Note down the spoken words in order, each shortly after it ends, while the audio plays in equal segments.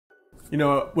You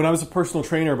know, when I was a personal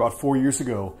trainer about 4 years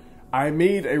ago, I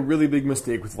made a really big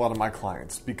mistake with a lot of my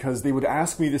clients because they would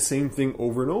ask me the same thing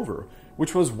over and over,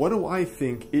 which was, what do I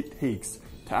think it takes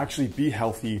to actually be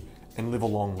healthy and live a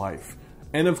long life?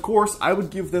 And of course, I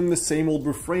would give them the same old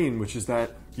refrain, which is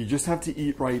that you just have to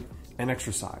eat right and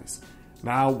exercise.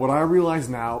 Now, what I realize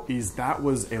now is that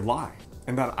was a lie,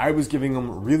 and that I was giving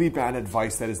them really bad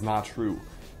advice that is not true.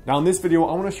 Now, in this video,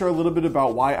 I want to share a little bit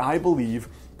about why I believe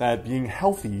that being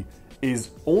healthy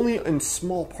is only in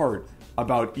small part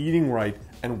about eating right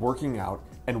and working out,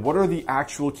 and what are the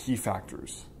actual key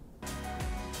factors.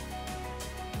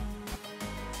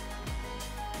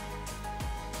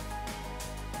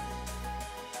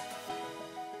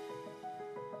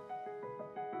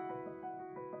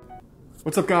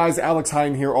 What's up guys, Alex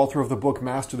Hyden here, author of the book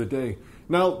Master the Day.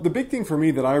 Now, the big thing for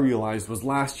me that I realized was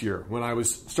last year when I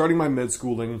was starting my med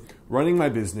schooling, running my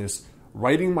business,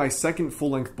 writing my second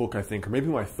full-length book, I think, or maybe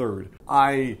my third.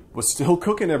 I was still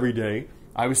cooking every day.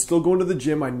 I was still going to the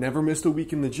gym. I never missed a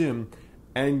week in the gym.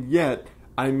 And yet,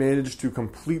 I managed to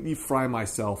completely fry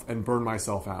myself and burn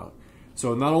myself out.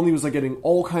 So not only was I getting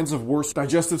all kinds of worse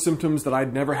digestive symptoms that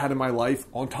I'd never had in my life,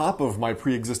 on top of my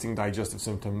pre-existing digestive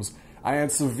symptoms, I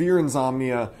had severe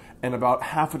insomnia and about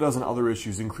half a dozen other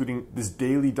issues, including this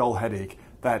daily dull headache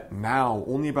that now,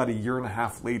 only about a year and a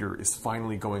half later, is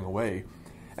finally going away.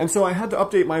 And so I had to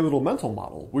update my little mental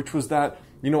model, which was that,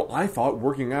 I thought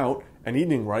working out and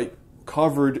eating right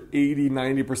covered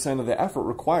 80–90% of the effort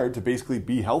required to basically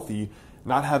be healthy,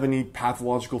 not have any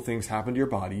pathological things happen to your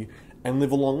body, and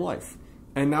live a long life.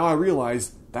 And now I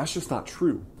realize that's just not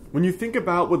true. When you think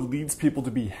about what leads people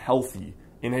to be healthy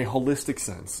in a holistic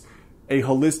sense, a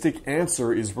holistic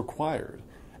answer is required.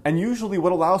 And usually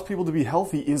what allows people to be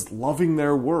healthy is loving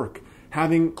their work,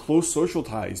 having close social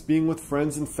ties, being with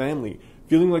friends and family,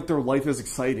 feeling like their life is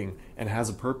exciting and has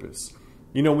a purpose.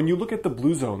 When you look at the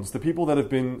blue zones, the people that have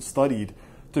been studied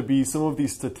to be some of the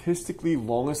statistically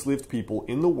longest lived people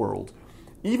in the world,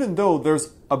 even though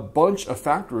there's a bunch of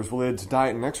factors related to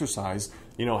diet and exercise,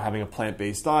 having a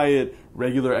plant-based diet,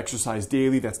 regular exercise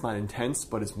daily that's not intense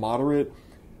but is moderate,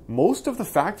 most of the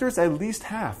factors, at least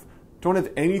half, don't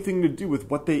have anything to do with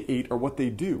what they ate or what they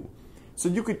do. So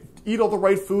you could eat all the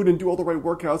right food and do all the right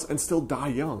workouts and still die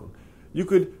young. You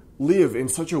could live in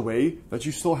such a way that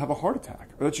you still have a heart attack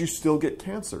or that you still get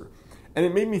cancer. And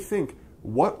it made me think,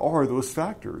 what are those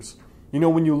factors?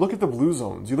 When you look at the blue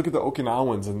zones, you look at the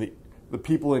Okinawans and the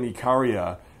people in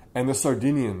Ikaria and the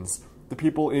Sardinians, the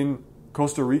people in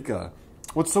Costa Rica,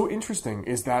 what's so interesting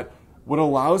is that what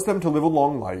allows them to live a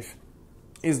long life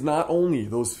is not only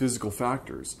those physical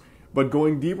factors, but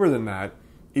going deeper than that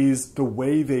is the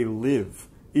way they live.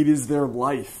 It is their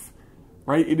life,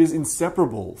 right? It is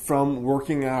inseparable from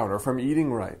working out or from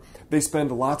eating right. They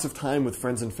spend lots of time with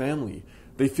friends and family.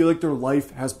 They feel like their life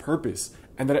has purpose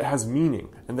and that it has meaning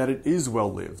and that it is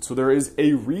well lived. So there is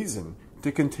a reason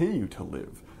to continue to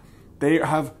live. They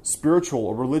have spiritual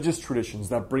or religious traditions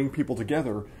that bring people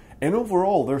together. And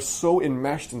overall, they're so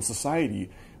enmeshed in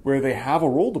society where they have a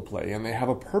role to play and they have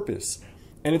a purpose.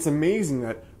 And it's amazing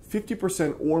that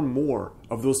 50% or more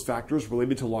of those factors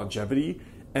related to longevity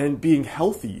and being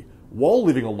healthy while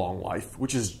living a long life,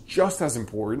 which is just as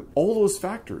important, all those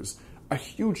factors, a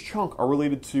huge chunk are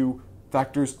related to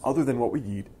factors other than what we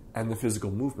eat and the physical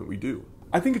movement we do.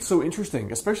 I think it's so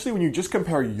interesting, especially when you just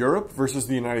compare Europe versus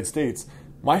the United States.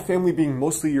 My family being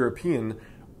mostly European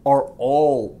are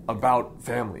all about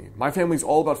family. My family's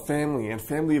all about family and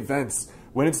family events.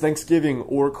 When it's Thanksgiving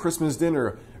or Christmas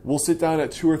dinner, we'll sit down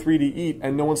at 2 or 3 to eat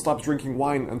and no one stops drinking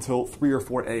wine until 3 or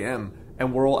 4 a.m.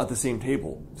 and we're all at the same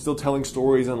table, still telling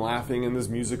stories and laughing and there's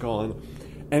music on.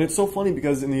 And it's so funny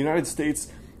because in the United States,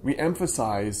 we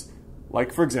emphasize,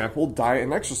 like for example, diet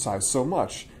and exercise so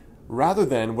much, rather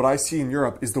than what I see in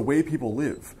Europe is the way people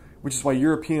live, which is why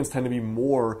Europeans tend to be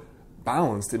more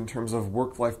balanced in terms of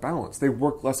work-life balance. They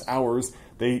work less hours,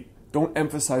 they don't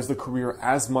emphasize the career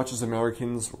as much as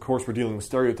Americans. Of course, we're dealing with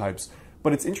stereotypes,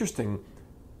 but it's interesting.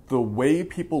 The way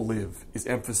people live is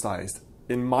emphasized,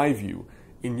 in my view,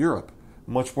 in Europe,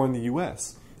 much more in the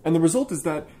US. And the result is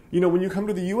that, when you come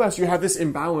to the US, you have this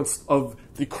imbalance of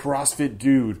the CrossFit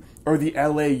dude or the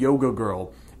LA yoga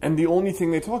girl. And the only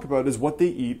thing they talk about is what they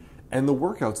eat and the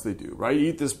workouts they do, right?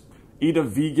 Eat a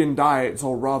vegan diet, it's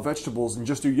all raw vegetables, and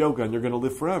just do yoga and you're gonna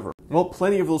live forever. Well,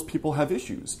 plenty of those people have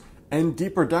issues. And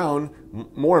deeper down,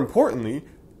 more importantly,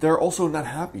 they're also not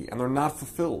happy and they're not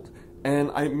fulfilled.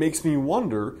 And it makes me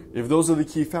wonder if those are the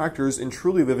key factors in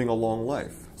truly living a long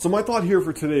life. So my thought here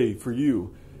for today, for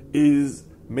you, is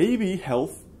maybe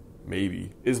health,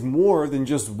 is more than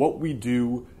just what we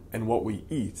do and what we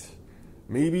eat.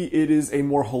 Maybe it is a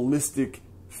more holistic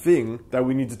thing that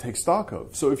we need to take stock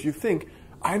of. So if you think,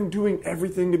 I'm doing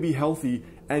everything to be healthy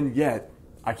and yet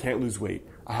I can't lose weight,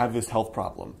 I have this health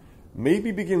problem,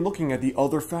 maybe begin looking at the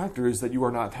other factors that you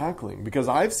are not tackling. Because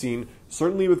I've seen,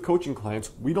 certainly with coaching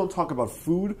clients, we don't talk about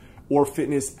food or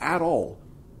fitness at all.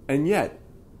 And yet,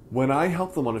 when I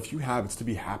help them on a few habits to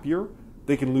be happier,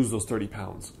 they can lose those 30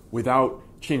 pounds without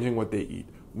changing what they eat,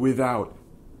 without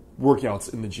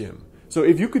workouts in the gym. So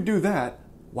if you could do that,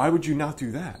 why would you not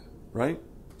do that, right?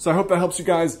 So I hope that helps you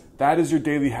guys. That is your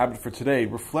daily habit for today.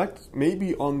 Reflect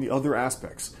maybe on the other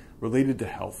aspects related to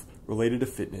health, related to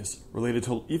fitness, related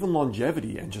to even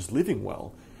longevity and just living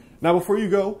well. Now, before you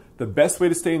go, the best way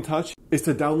to stay in touch is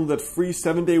to download that free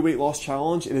 7-day weight loss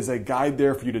challenge. It is a guide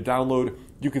there for you to download.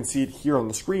 You can see it here on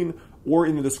the screen or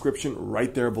in the description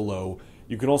right there below.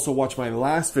 You can also watch my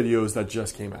last videos that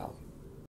just came out.